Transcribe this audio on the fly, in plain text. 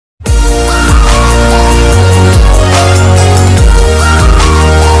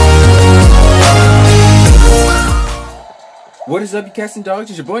What is up, you cats and dogs?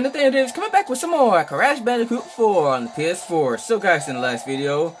 It's your boy Nathaniel Davis coming back with some more Crash Bandicoot 4 on the PS4. So guys, in the last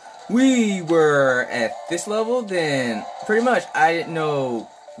video, we were at this level, then pretty much I didn't know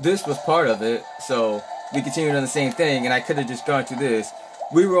this was part of it, so we continued on the same thing, and I could have just gone to this.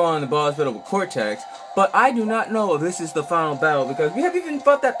 We were on the boss battle with Cortex, but I do not know if this is the final battle, because we haven't even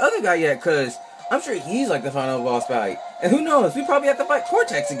fought that other guy yet, because I'm sure he's like the final boss fight. And who knows, we probably have to fight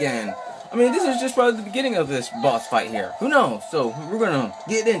Cortex again. I mean, this is just probably the beginning of this boss fight here. Who knows? So, we're gonna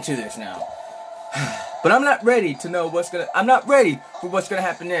get into this now. But I'm not ready to know I'm not ready for what's gonna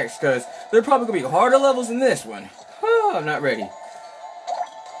happen next, because there are probably gonna be harder levels than this one. I'm not ready.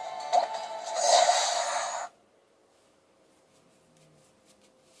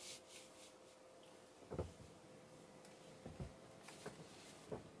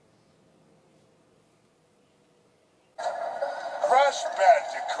 Crash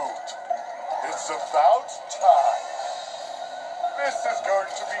Bandicoot, it's about time. This is going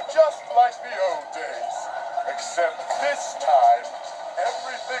to be just like the old days, except this time,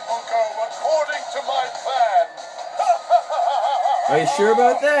 everything will go according to my plan. Are you sure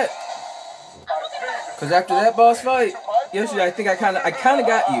about that? Because after that boss fight yesterday, I think I kind of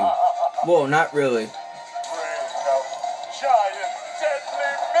got you. Well, not really. Bring out giant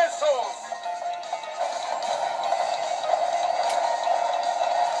deadly missiles.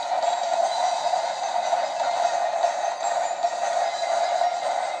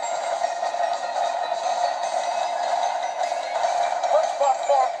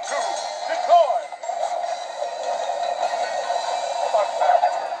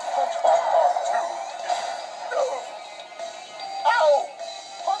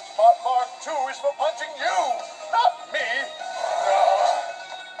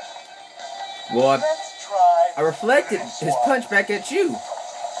 Well, I reflected his punch back at you.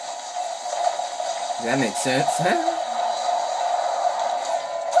 That makes sense, huh?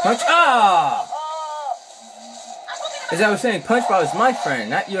 Punch! Ah! As I was saying, Punchball is my friend,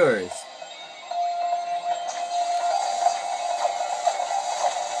 not yours.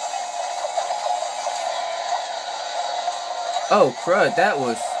 Oh, crud, that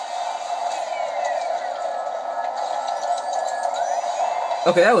was...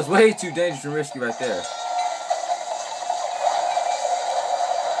 Okay, that was way too dangerous and risky right there.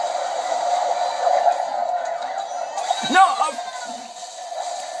 No!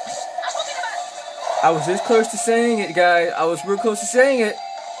 I was this close to saying it, guys. I was real close to saying it.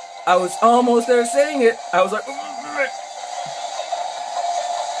 I was almost there saying it. I was like...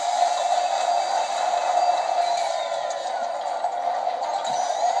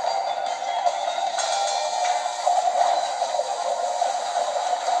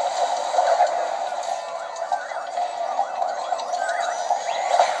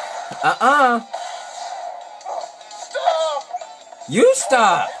 Stop! You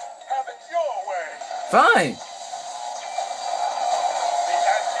stop! Have it your way. Fine. The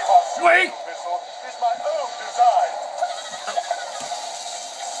anti-boss Wait! missile is my own design.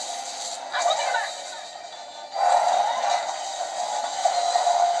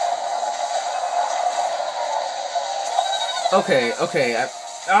 Okay.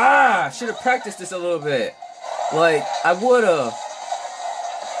 I should have practiced this a little bit. Like,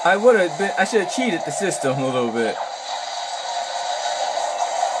 I should have cheated the system a little bit.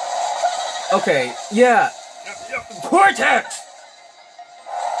 Okay, yeah. Cortex!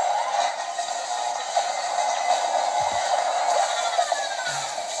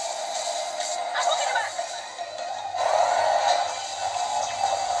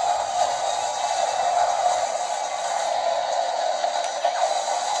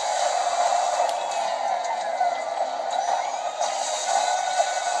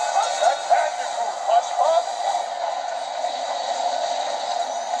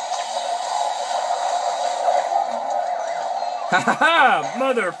 Ha ha ha,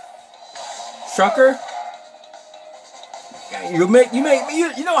 mother trucker. You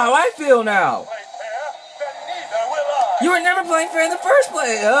know how I feel now. You were never playing fair in the first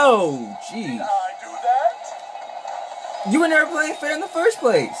place. Oh, gee. You were never playing fair in the first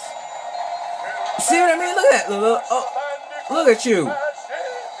place. See what I mean? Look at that. Look at you.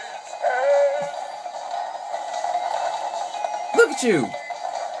 Look at you.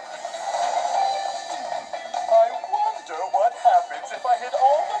 If I hit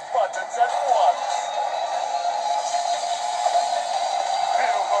all the buttons at once.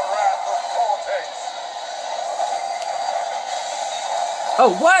 Feel the wrath of Cortex.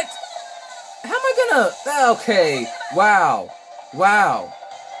 Oh, what? How am I gonna... Okay. Wow.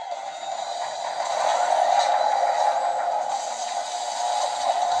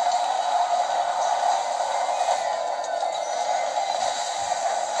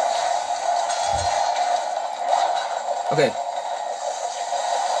 Okay.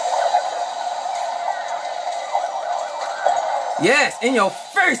 Yes, in your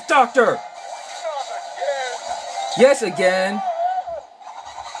face, Doctor! Not again! Yes, again.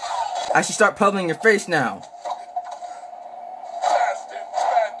 I should start pummeling your face now. Blasted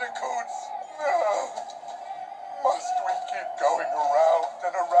bandicoots! No! Must we keep going around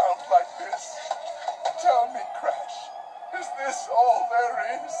and around like this? Tell me, Crash, is this all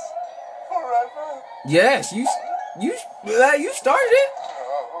there is? Forever? Yes, you started it.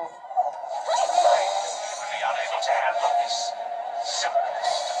 No. Be unable to handle this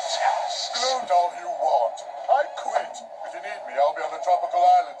simplest of tasks. Gloat all you want. I quit. If you need me, I'll be on a tropical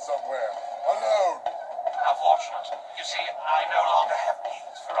island somewhere. Alone. How fortunate. You see, I no longer have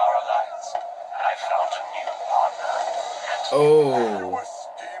needs for our alliance. I found a new partner. And You Oh. were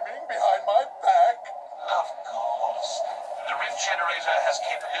scheming behind my back? of course, the rift generator has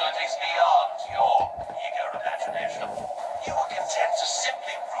capabilities beyond your eager imagination. You were content to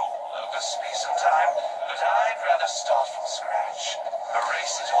simply rule over space and time, but I'd rather start from scratch.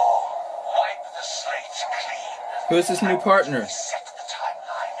 Erase it all. Wipe the slate clean. Who's this new partner? Reset the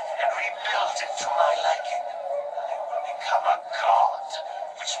timeline and rebuild it to my liking. I will become a god,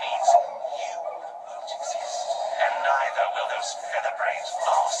 which means you won't exist. And neither will those feather-brained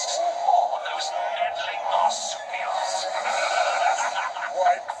masks or those meddling marsupials.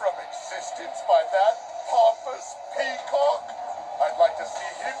 Wiped from existence by that pompous peacock? I'd like to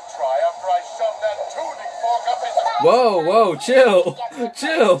see him try after I shove that tuning fork up his... Whoa, whoa, chill.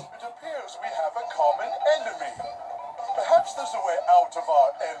 Chill. It appears we have a common enemy. Perhaps there's a way out of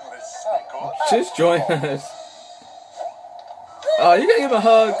our endless cycle. Just after join all. us. Oh, you gotta give him a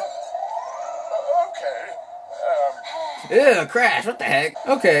hug. Okay. Ew, Crash, what the heck?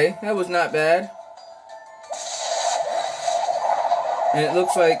 Okay, that was not bad. And it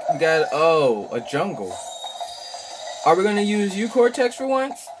looks like we got, oh, a jungle. Are we gonna use U-Cortex for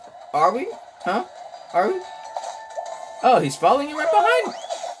once? Are we? Huh? Are we? Oh, he's following you right behind.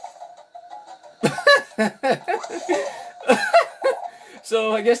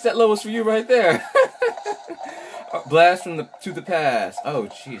 So I guess that level's for you right there. Blast from to the past. Oh,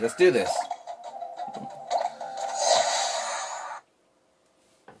 jeez, let's do this.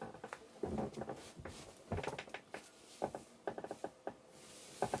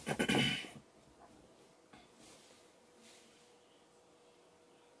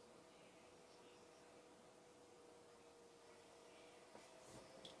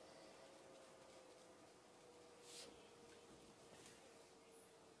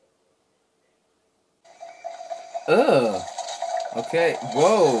 Ugh. Okay.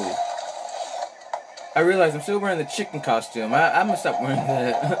 Whoa. I realize I'm still wearing the chicken costume. I'm gonna stop wearing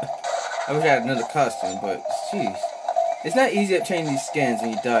that. I wish I had another costume, but jeez. It's not easy to change these skins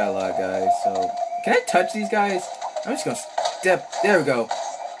when you die a lot, guys. So, can I touch these guys? I'm just gonna step. There we go.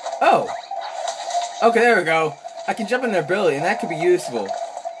 Oh. Okay, there we go. I can jump in their ability, and that could be useful.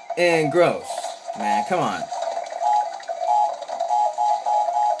 And gross. Man, come on.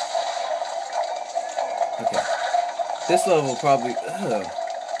 Okay. This level probably... Ugh.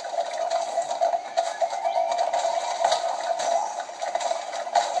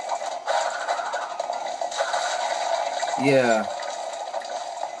 Yeah.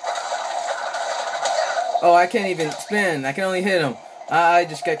 Oh, I can't even spin. I can only hit him. I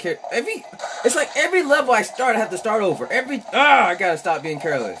just got carried. It's like every level I start, I have to start over. I gotta stop being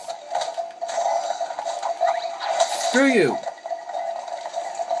careless. Screw you.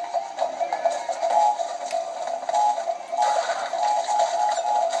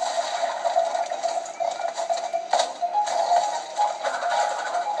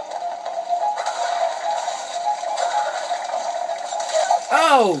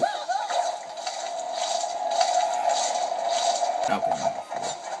 Oh! Okay.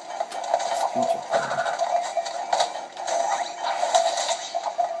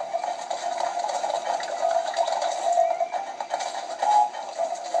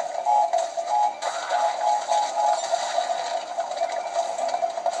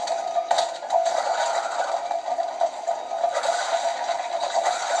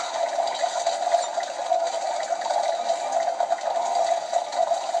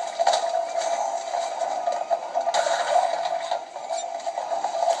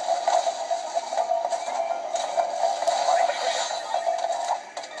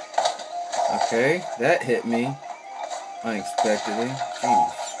 Okay, that hit me unexpectedly.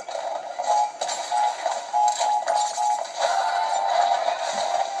 Jeez.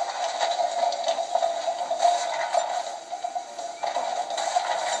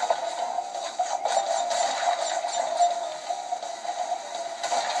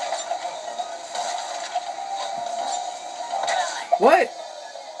 What?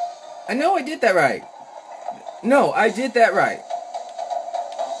 I know I did that right. No, I did that right.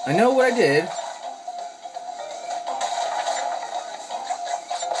 I know what I did.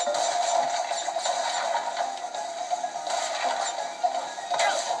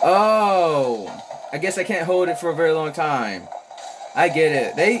 Oh, I guess I can't hold it for a very long time. I get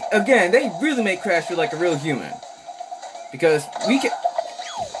it. They really make Crash feel like a real human. Because we can...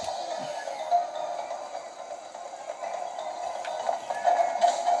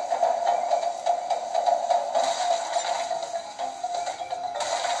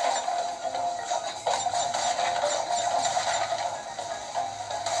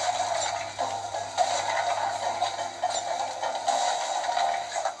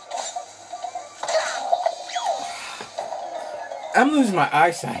 I'm losing my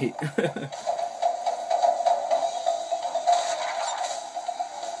eyesight.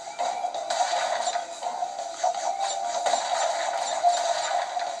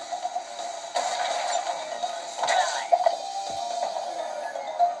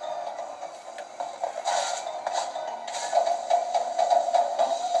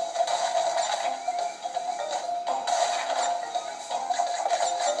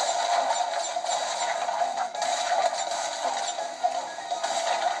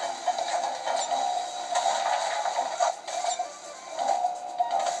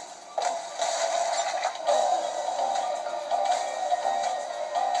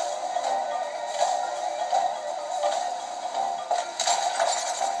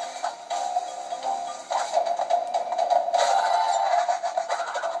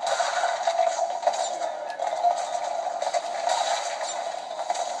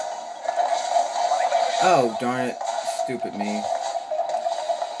 Oh, darn it. Stupid me.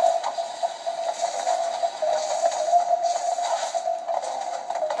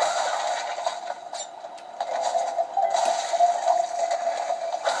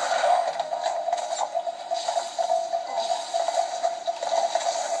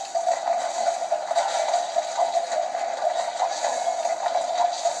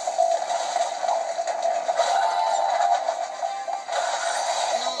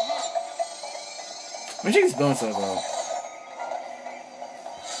 My chicken's blowing so well.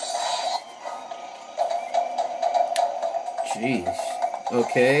 Jeez.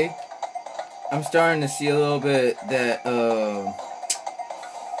 Okay. I'm starting to see a little bit that,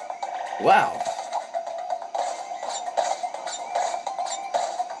 wow.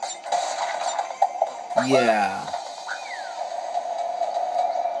 Yeah.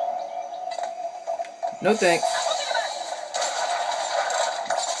 No thanks.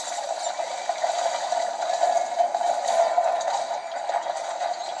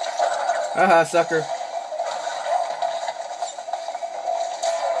 Haha, sucker.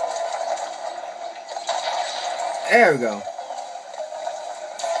 There we go.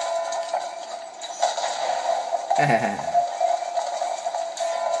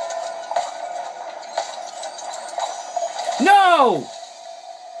 No!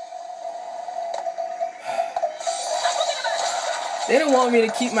 They don't want me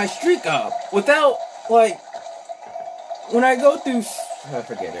to keep my streak up without, like, when I go through... Oh,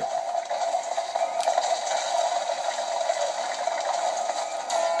 forget it.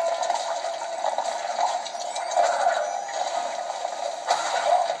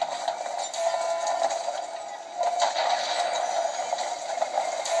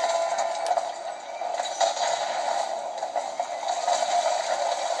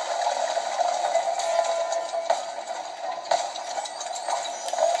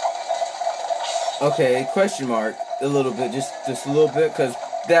 Okay, question mark, a little bit, just a little bit, because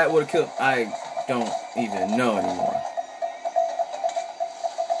that would have killed, I don't even know anymore.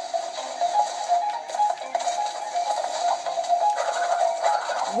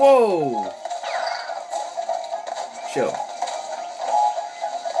 Whoa! Chill.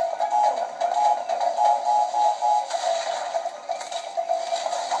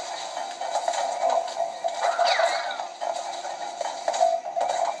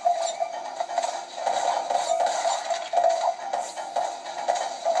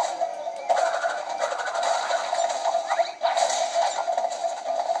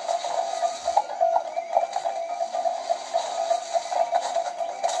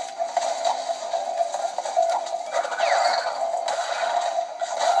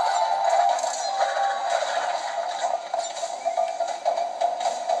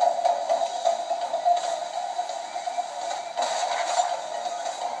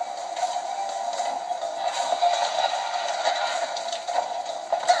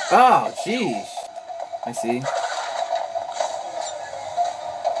 Oh, jeez. I see.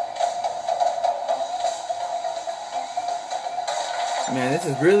 Man, this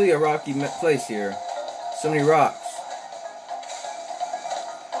is really a rocky place here. So many rocks.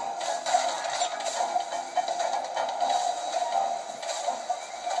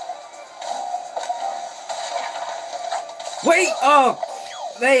 Wait! Oh!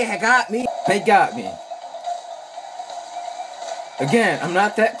 They got me. They got me. Again, I'm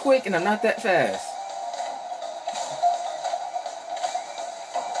not that quick and I'm not that fast.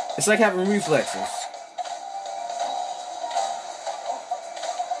 It's like having reflexes.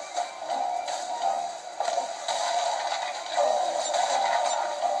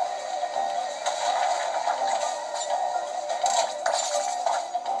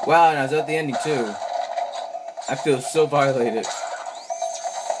 Wow, and I was at the ending too. I feel so violated.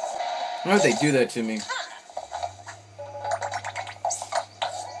 Why would they do that to me?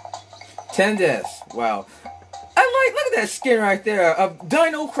 10 deaths. Wow. Look at that skin right there of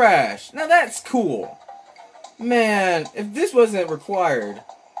Dino Crash. Now that's cool. Man, if this wasn't required.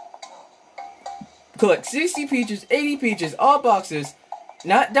 Collect 60 peaches, 80 peaches, all boxes,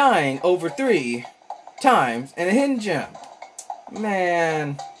 not dying over 3 times, and a hidden gem.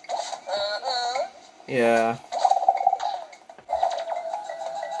 Man. Yeah.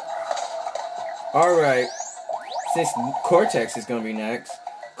 Alright. Since Cortex is gonna be next,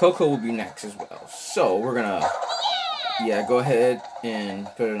 Coco will be next as well. So, we're gonna, yeah, go ahead and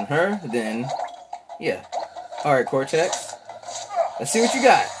put it on her, then, yeah. Alright, Cortex. Let's see what you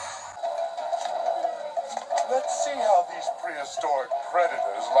got. Let's see how these prehistoric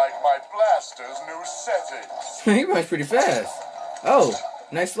predators like my blaster's new settings. He runs pretty fast. Oh,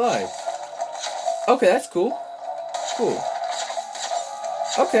 nice slide. Okay, that's cool. Cool.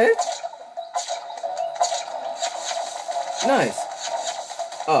 Okay. Nice.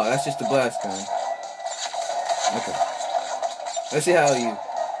 Oh, that's just the blast gun. Okay. Let's see how you...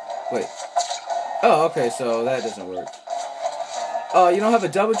 Wait. Oh, okay, so that doesn't work. Oh, you don't have a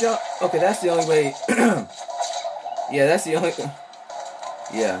double jump? Okay, that's the only way... Yeah, that's the only...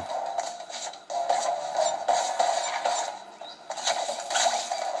 Yeah.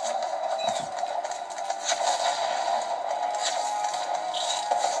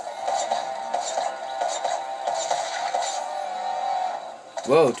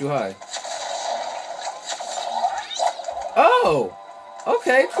 Whoa, too high. Oh!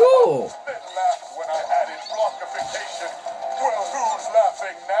 Okay, cool. They laughed when I added blockification. Well, who's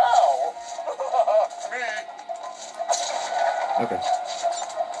laughing now? Me. Okay.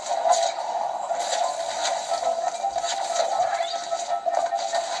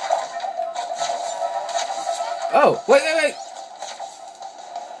 Oh, wait.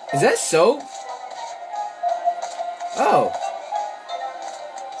 Is that soap? Oh.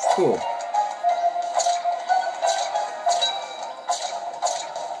 Cool.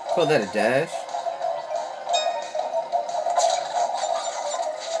 Call that a dash?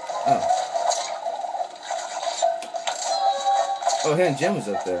 Oh. Oh, hidden gem was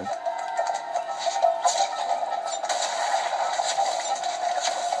up there.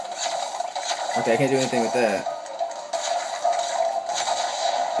 Okay, I can't do anything with that.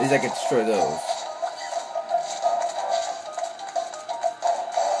 At least I can destroy those.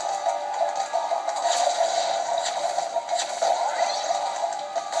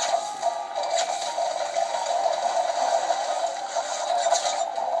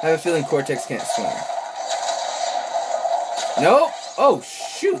 I have a feeling Cortex can't swim. Nope. Oh,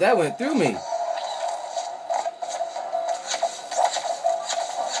 shoot. That went through me.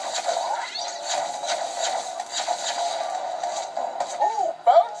 Ooh,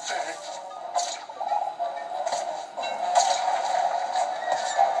 bouncy.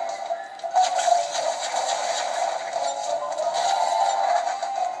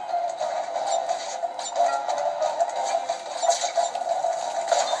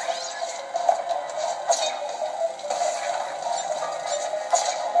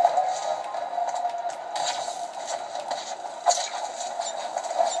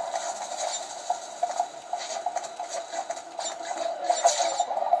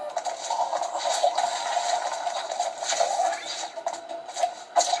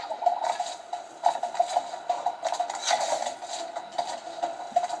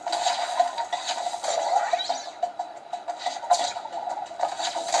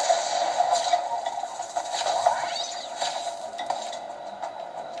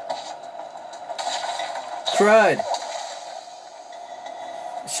 Crud.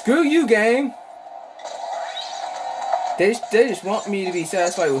 Screw you, game. They just want me to be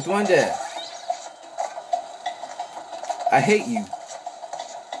satisfied with one death. I hate you.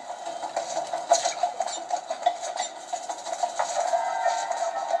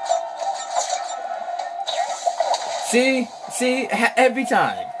 See, every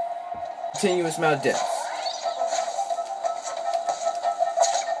time. Continuous amount of deaths.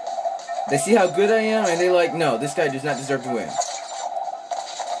 They see how good I am, and they're like, no, this guy does not deserve to win.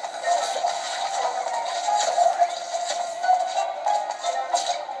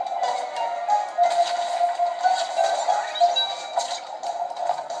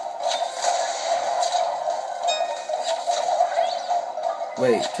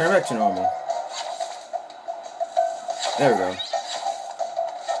 Wait, turn back to normal. There we go.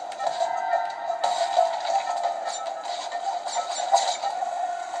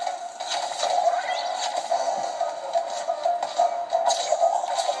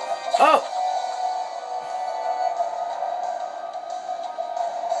 Oh!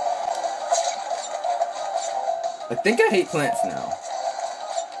 I think I hate plants now.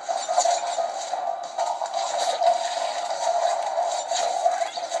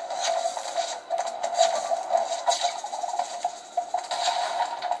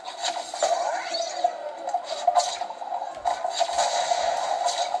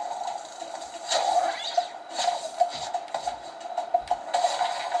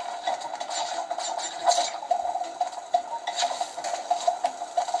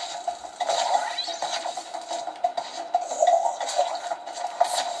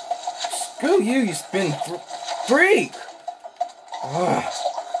 Screw you spin freak! Ugh.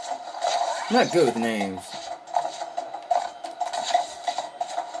 I'm not good with names.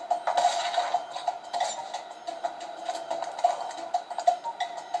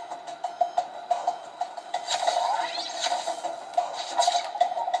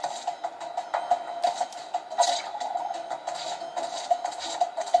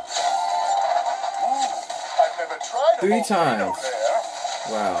 I've never tried a 3 volcano times. lair.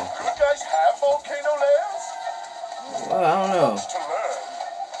 Wow. Do you guys have volcano layers? Well, I don't know. To learn.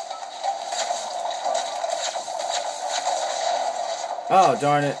 Oh,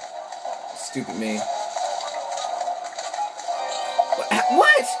 darn it. Stupid me.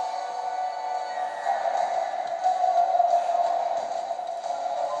 What?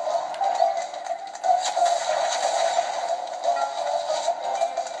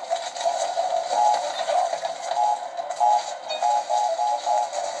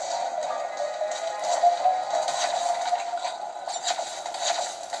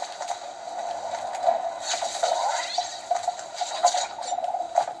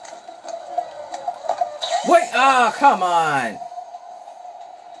 Wait, oh, come on.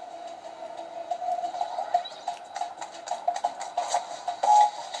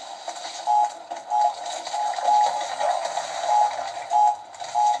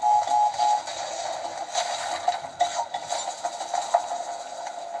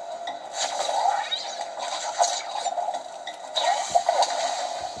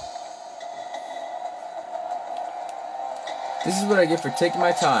 This is what I get for taking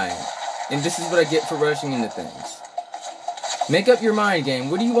my time. And this is what I get for rushing into things. Make up your mind, game.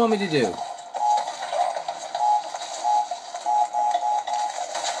 What do you want me to do?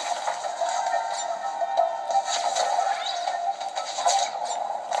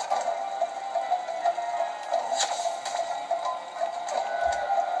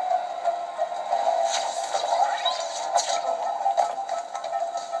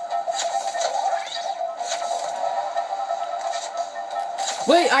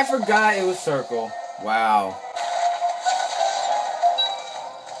 Wait, I forgot it was circle. Wow.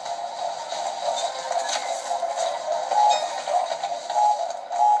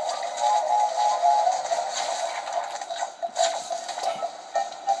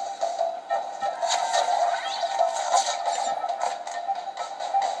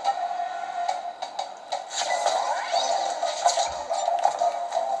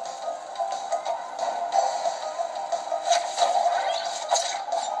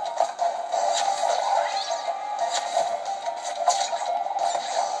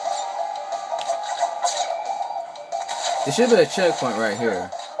 There should be a checkpoint right here.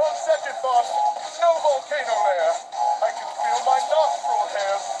 On second thought, no volcano lair. I can feel my nostril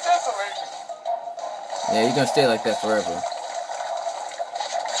hairs sizzling. Yeah, you're gonna stay like that forever.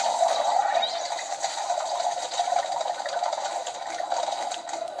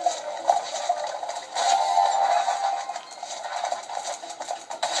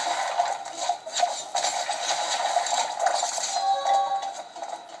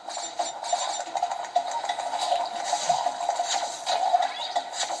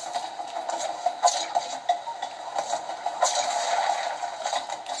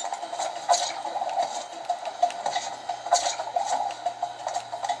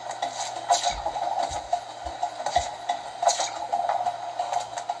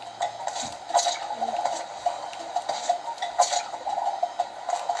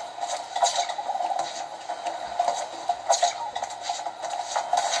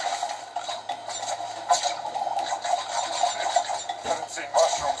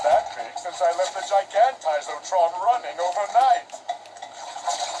 Cybertron running overnight.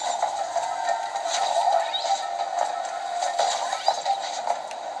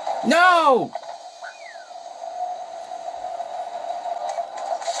 No!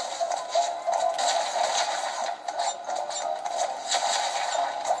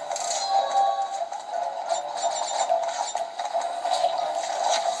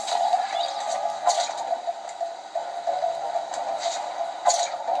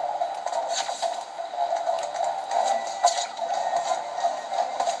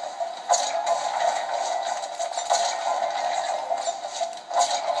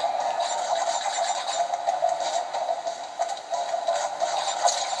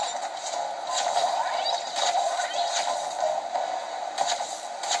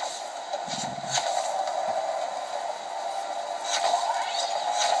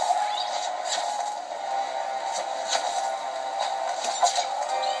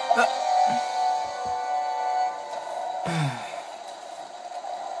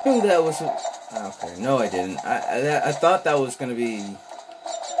 Ooh, that was... Okay, no I didn't. I thought that was going to be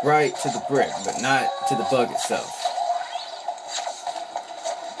right to the brick, but not to the bug itself.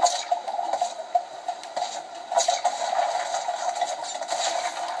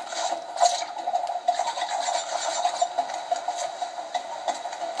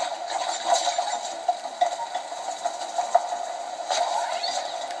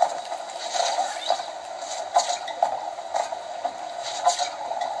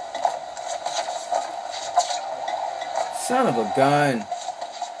 Son of a gun.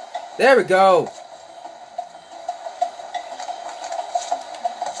 There we go.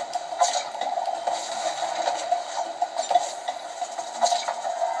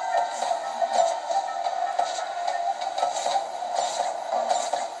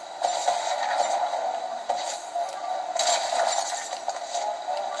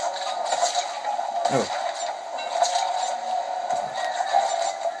 Oh.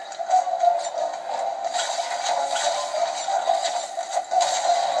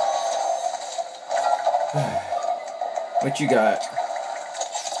 What you got?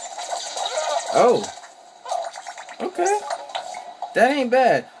 Oh. Okay. That ain't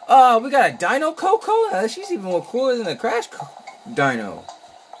bad. We got a Dino Coco? She's even more cooler than the Crash Dino.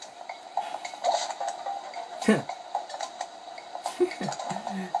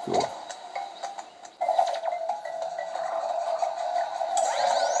 Cool.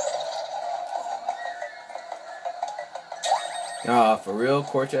 For real,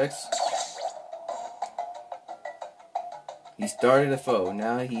 Cortex? He started a foe,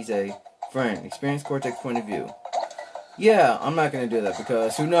 now he's a friend. Experience Cortex point of view. Yeah, I'm not going to do that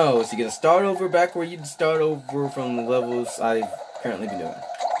because who knows? You're going to start over back where you'd start over from the levels I've currently been doing.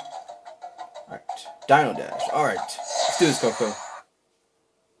 Alright, Dino Dash. Alright, let's do this, Coco.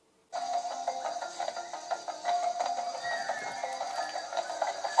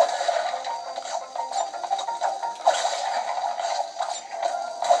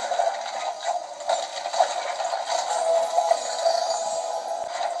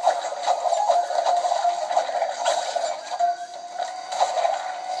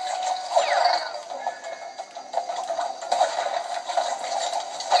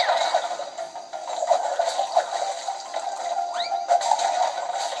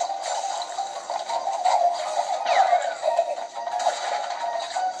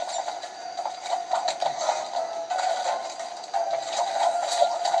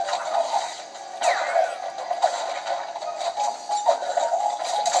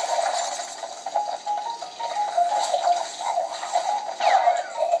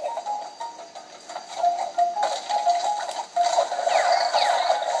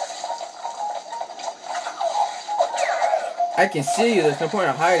 I can see you, there's no point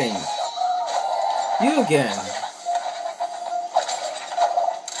in hiding. You again.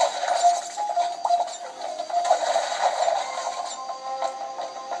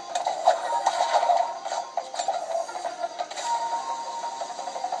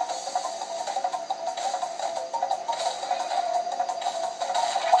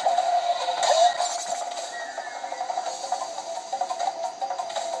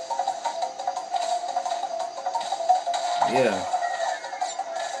 Yeah.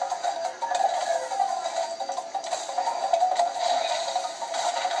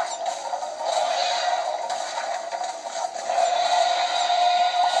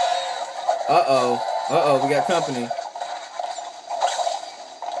 Uh-oh. Uh-oh, we got company.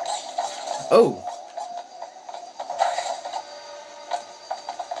 Oh.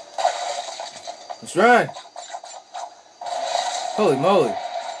 Let's run. Holy moly.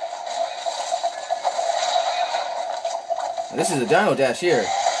 This is a Dino Dash here.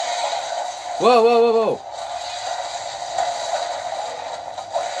 Whoa, whoa, whoa, whoa.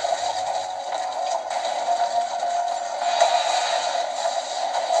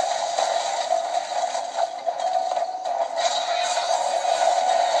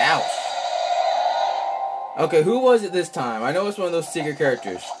 Okay, who was it this time? I know it's one of those secret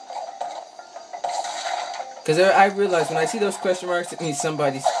characters. Because I realize when I see those question marks, it means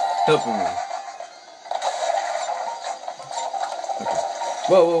somebody's helping me. Okay.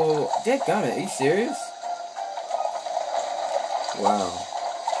 Whoa, whoa, whoa. Dadgummit, are you serious? Wow.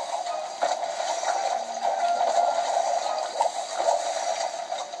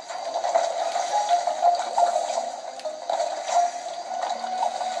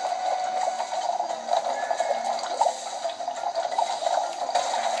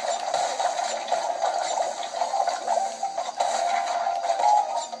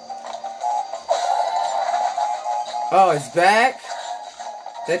 Oh, it's back?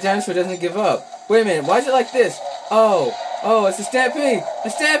 That dinosaur doesn't give up. Wait a minute, why is it like this? Oh, it's a stampede! A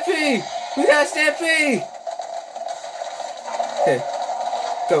stampede! We got a stampede! Okay,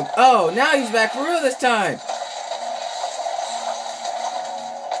 go. Oh, now he's back for real this time!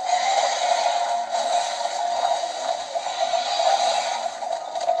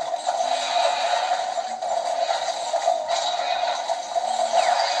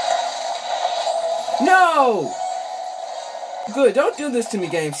 No! Good, don't do this to me,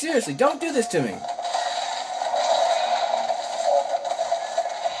 game. Seriously, don't do this to me.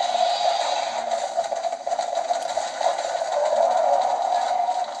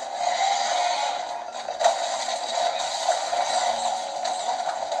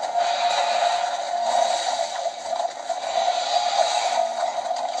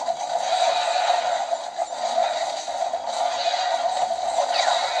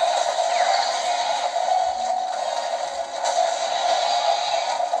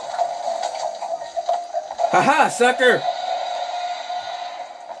 Haha, sucker!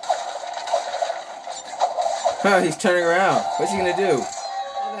 Huh, he's turning around. What's he gonna do?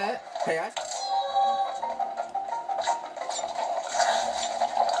 Hey,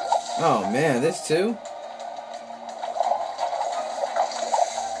 oh man, this too?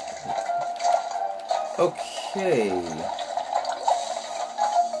 Okay.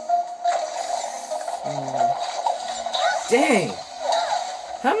 Dang!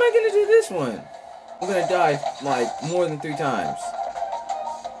 How am I gonna do this one? I'm gonna die, like, more than 3 times.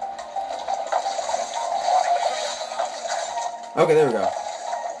 Okay, there we go.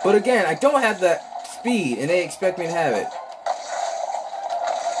 But again, I don't have that speed, and they expect me to have it.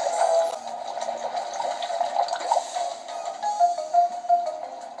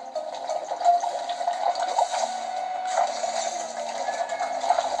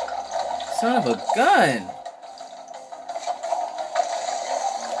 Son of a gun!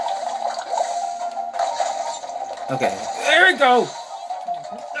 Okay, there we go!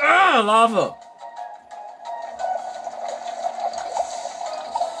 Ah, lava!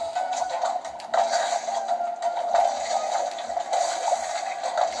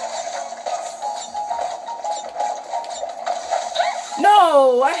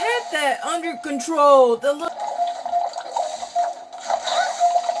 No! I had that under control!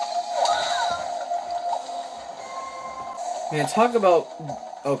 Man, talk about...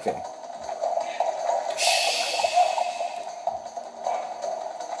 Okay.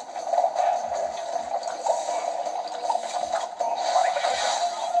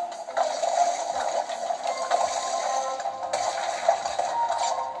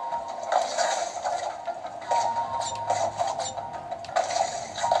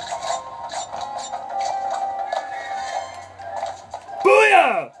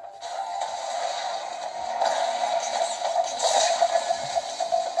 Booyah!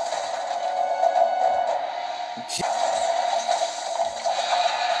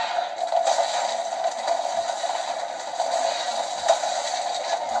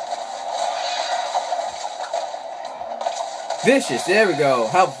 Vicious, there we go.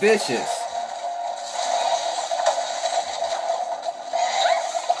 How vicious.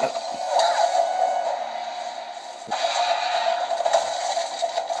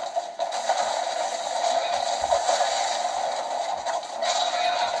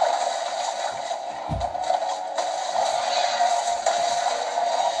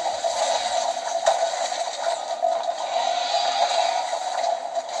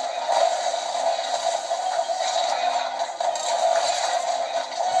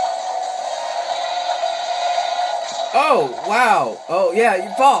 Oh, wow. Oh, yeah, you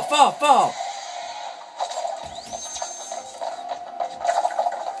fall.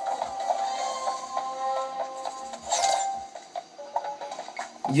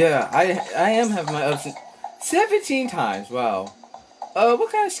 Yeah, I am having my ups 17 times, wow.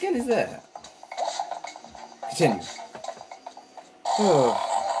 What kind of skin is that? Continue. Oh.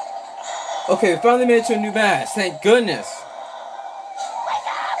 Okay, we finally made it to a new mask, thank goodness.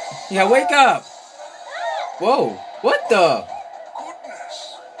 Yeah, wake up! Whoa! What the?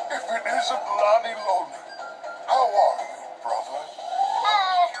 Goodness, if it isn't Lonnie Loner. How are you, brother?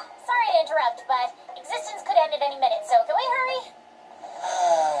 Sorry to interrupt, but existence could end at any minute, so can we hurry?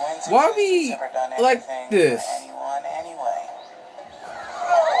 When's Why are we existence ever done like anything this? for anyone anyway?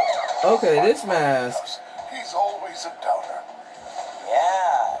 Okay, this mask. He's always a downer.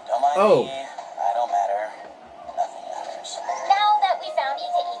 Yeah, don't mind Oh. me. I don't matter. Nothing matters. Now that we found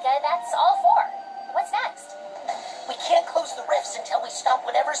Ika, that's all four. What's next? We can't close the rifts until we stop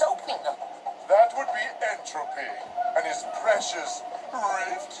whatever's opening them. That would be Entropy and his precious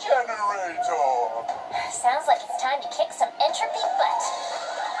rift generator. Sounds like it's time to kick some entropy butt.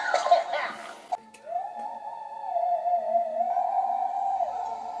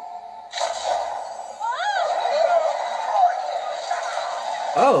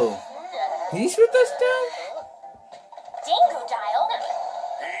 Oh, he's with us now? Dingo dial.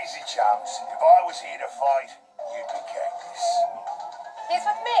 Easy, chums. If I was here to fight, you'd be cactus. He's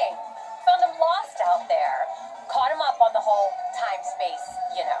with me. Found him lost out there. Caught him up on the whole time-space,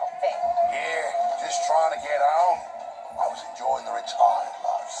 thing. Yeah, just trying to get on. I was enjoying the retired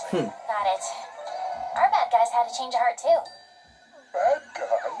life. Got it. Our bad guys had to change a heart too. Bad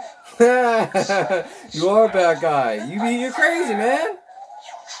guy? You are a bad guy. You're crazy, man.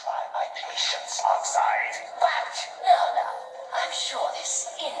 You try my patience, Oxide. But, no. I'm sure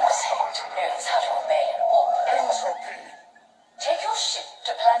this insect knows how to obey an order. Entropy. Take your ship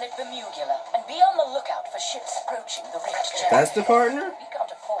to planet Bermudula and be on the lookout for ships approaching the rift generator. That's the partner? We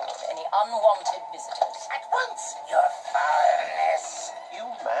can't afford any unwanted visitors. At once, Your Fireness. You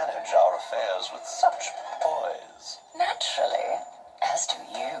manage our affairs with such poise. Naturally, as do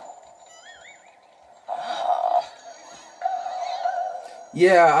you.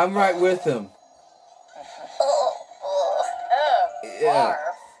 Yeah, I'm right with him. Yeah.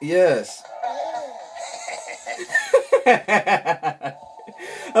 Yes.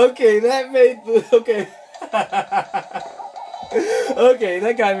 Okay, that made okay. Okay,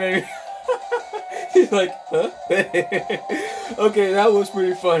 that guy made me. He's like, huh? Okay, that was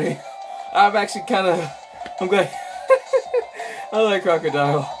pretty funny. I'm actually I'm glad. I like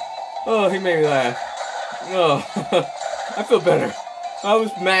Crocodile. Oh, he made me laugh. Oh, I feel better. I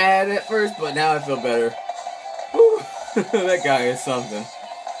was mad at first, but now I feel better. Whew. That guy is something.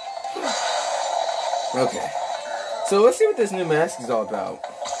 Okay. So let's see what this new mask is all about.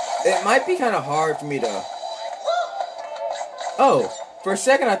 It might be kind of hard for me to... Oh, for a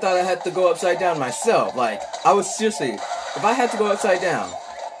second I thought I had to go upside down myself. Like, I was seriously... If I had to go upside down...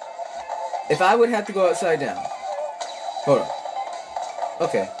 If I would have to go upside down... Hold on.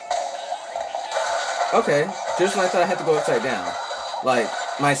 Okay. Okay. Just when I thought I had to go upside down. Like,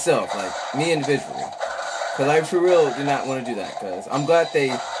 myself. Like, me individually. Because I for real do not want to do that. Because I'm glad they...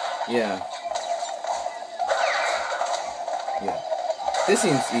 Yeah. Yeah. This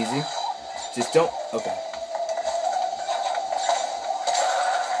seems easy. Just don't... Okay.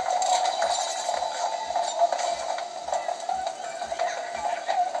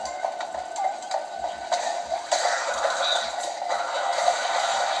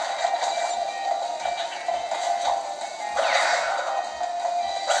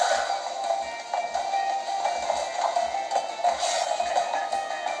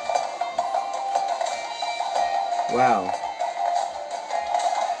 Wow.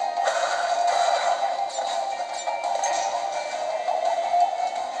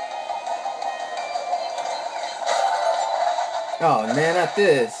 Oh man, not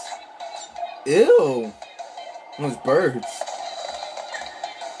this. Ew. Those birds.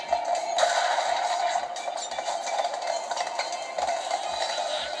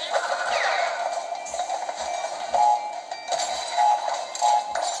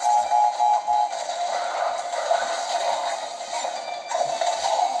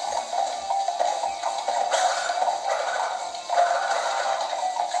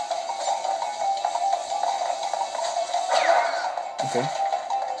 Okay.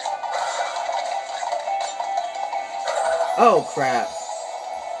 Oh crap.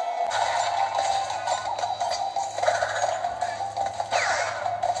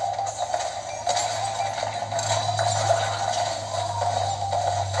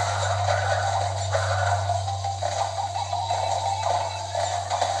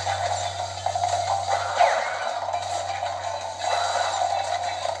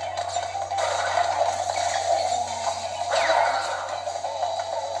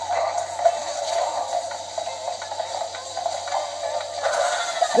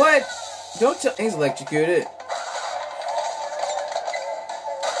 What? Don't tell. He's electrocuted.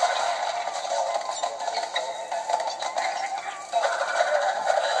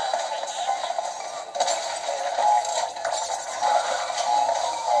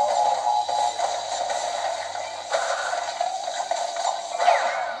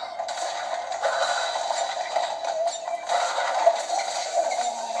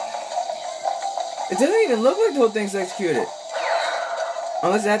 It doesn't even look like the whole thing's executed.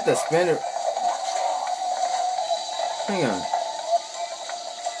 Unless I have to spin it. Hang on.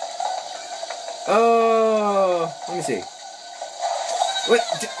 Oh, let me see. Wait.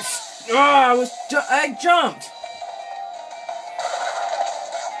 Oh, I jumped.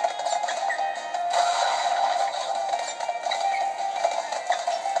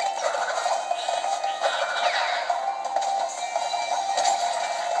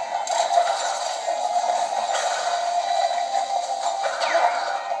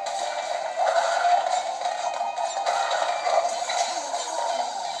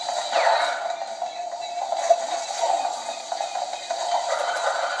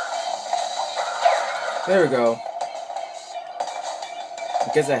 There we go.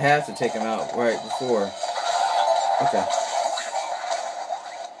 I guess I have to take him out right before. Okay.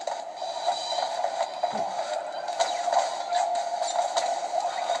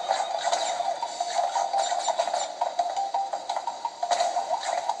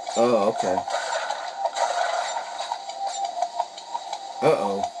 Oh, okay.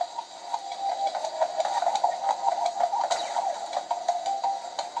 Uh-oh.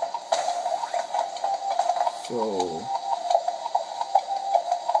 So...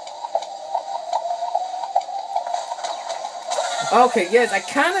 Okay, yes, I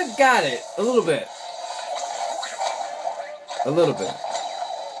kind of got it. A little bit. A little bit.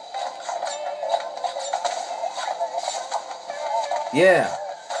 Yeah.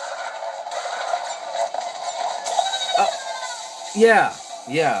 Yeah.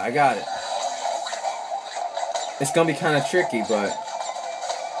 Yeah, I got it. It's gonna be kind of tricky, but...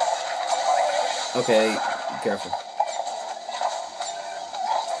 Okay, be careful.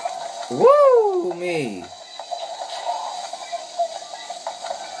 Woo! Me.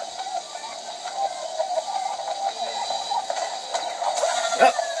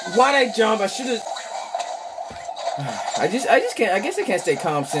 Why'd I jump? I should've... I just can't... I guess I can't stay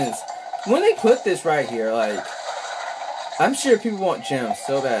calm since... When they put this right here, like... I'm sure people want gems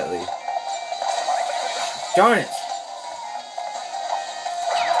so badly. Darn it!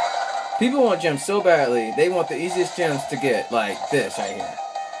 People want gems so badly, they want the easiest gems to get, like this right here.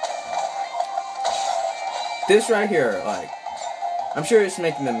 This right here, like... I'm sure it's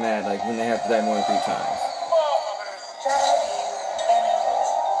making them mad, like, when they have to die more than 3 times.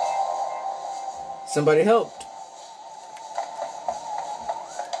 Somebody helped.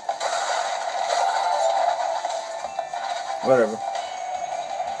 Whatever.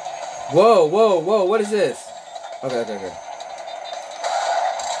 Whoa, whoa, whoa, what is this? Okay, okay, okay.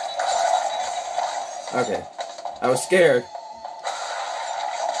 Okay. I was scared.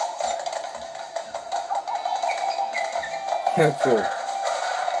 Cool.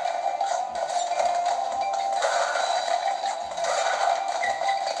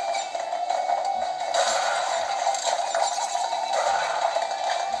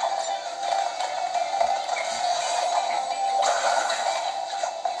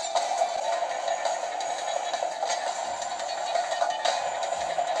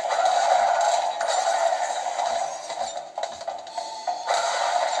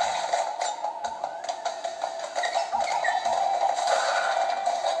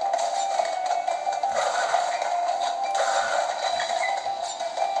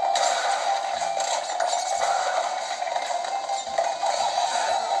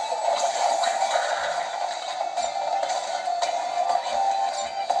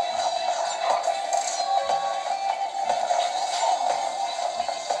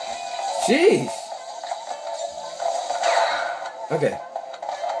 Jeez. Okay.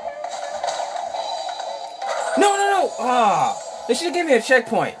 No, no, no. Ah, they should have given me a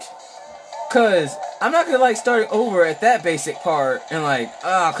checkpoint. Cause I'm not gonna like start over at that basic part and like,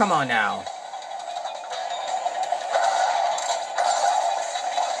 oh, come on now.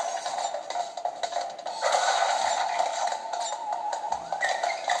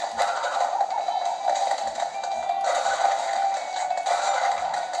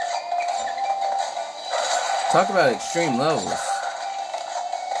 Talk about extreme levels.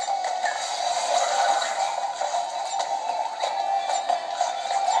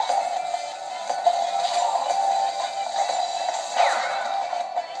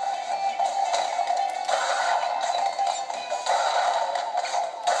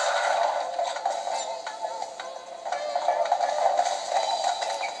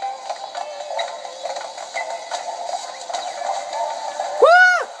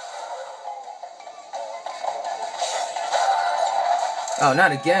 Oh,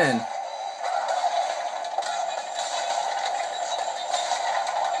 not again.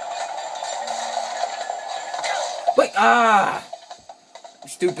 Wait, ah!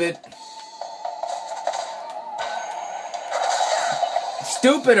 Stupid.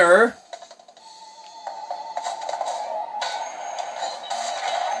 stupider.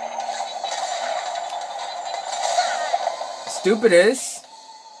 Stupidest.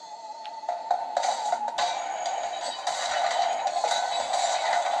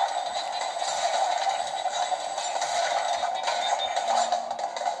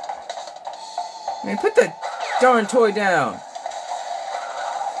 Man, put the darn toy down.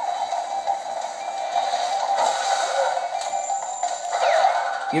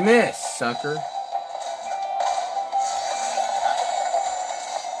 You missed, sucker.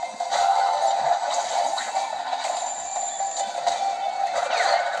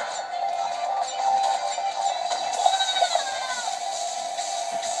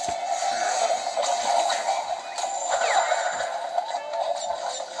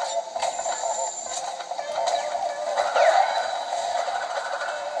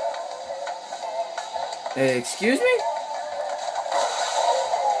 Excuse me?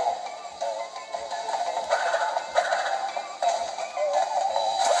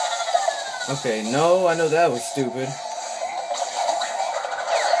 Okay, no, I know that was stupid.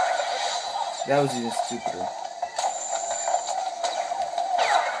 That was even stupider.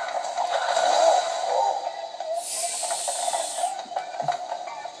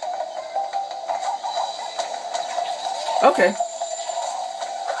 Okay.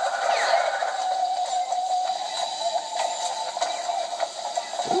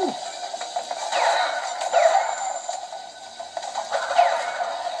 Ooh.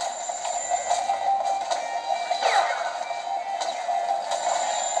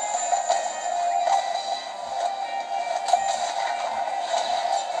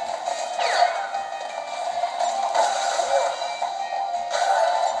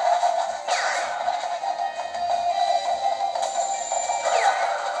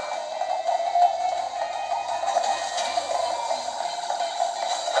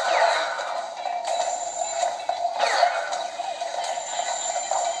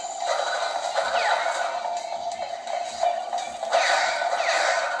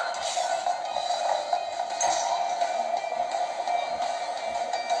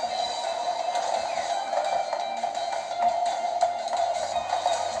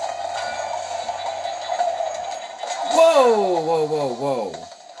 Whoa, whoa, whoa, whoa.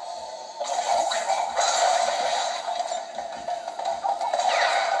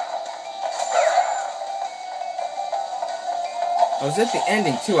 I was at the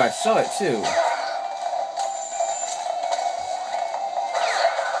ending too, I saw it too.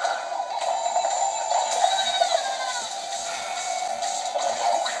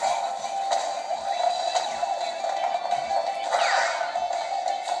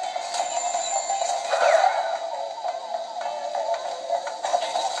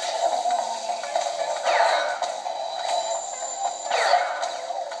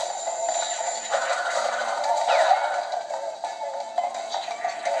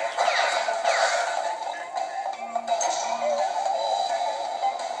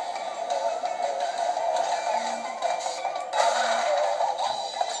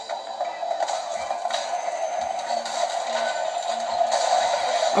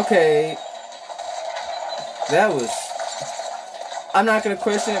 Okay, that was. I'm not gonna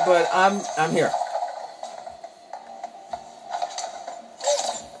question it, but I'm here.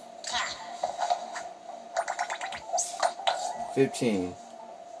 $15.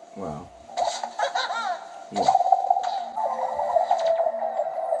 Wow. Yeah.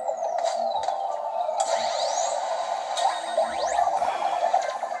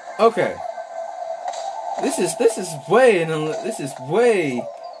 Okay. This is way.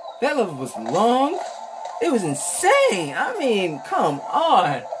 That level was long. It was insane. I mean, come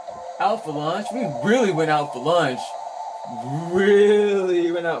on. Out for lunch. We really went out for lunch.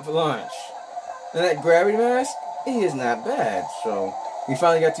 Really went out for lunch. And that gravity mask, he is not bad. So we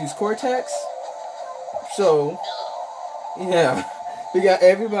finally got to use Cortex. So yeah, we got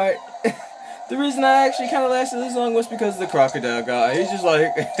everybody. The reason I actually kind of lasted this long was because of the crocodile guy. He's just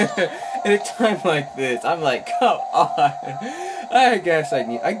like, in a time like this, I'm like, come on. I guess I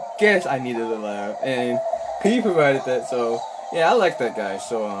needed a laugh, and he provided that. So yeah, I like that guy.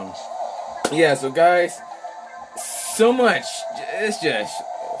 So yeah. So guys, so much. It's just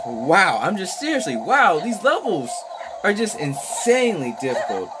wow. I'm just seriously wow. These levels are just insanely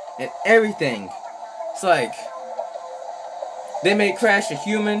difficult, and everything. It's like they may crash a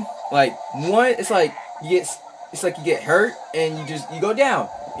human. Like one, it's like you get hurt and you go down.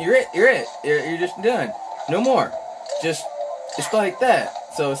 You're just done. No more. It's like that.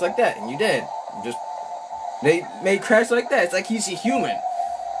 So it's like that, and you're dead. They may crash like that. It's like he's a human.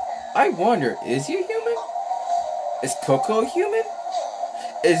 I wonder, is he a human? Is Coco a human?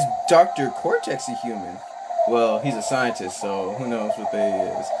 Is Dr. Cortex a human? Well, he's a scientist, so who knows what they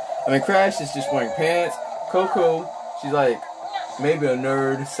is. I mean, Crash is just wearing pants. Coco, she's like maybe a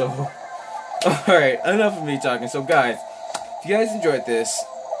nerd, so... Alright, enough of me talking. So guys, if you guys enjoyed this,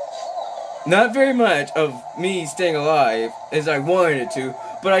 not very much of me staying alive as I wanted it to,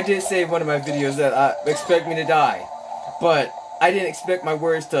 but I did say in one of my videos that I expect me to die. But I didn't expect my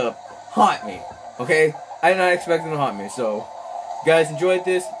words to haunt me, okay? I did not expect them to haunt me, so... If you guys enjoyed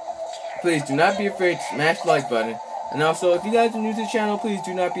this, please do not be afraid to smash the like button. And also, if you guys are new to the channel, please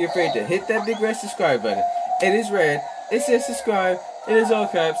do not be afraid to hit that big red subscribe button. It is red. It says subscribe. It is all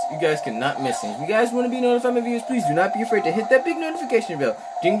caps. You guys cannot miss it. If you guys want to be notified of my videos, please do not be afraid to hit that big notification bell.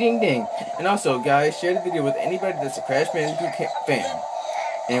 Ding, ding, ding. And also, guys, share the video with anybody that's a Crash Bandicoot fan.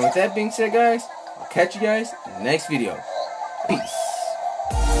 And with that being said, guys, I'll catch you guys in the next video. Peace.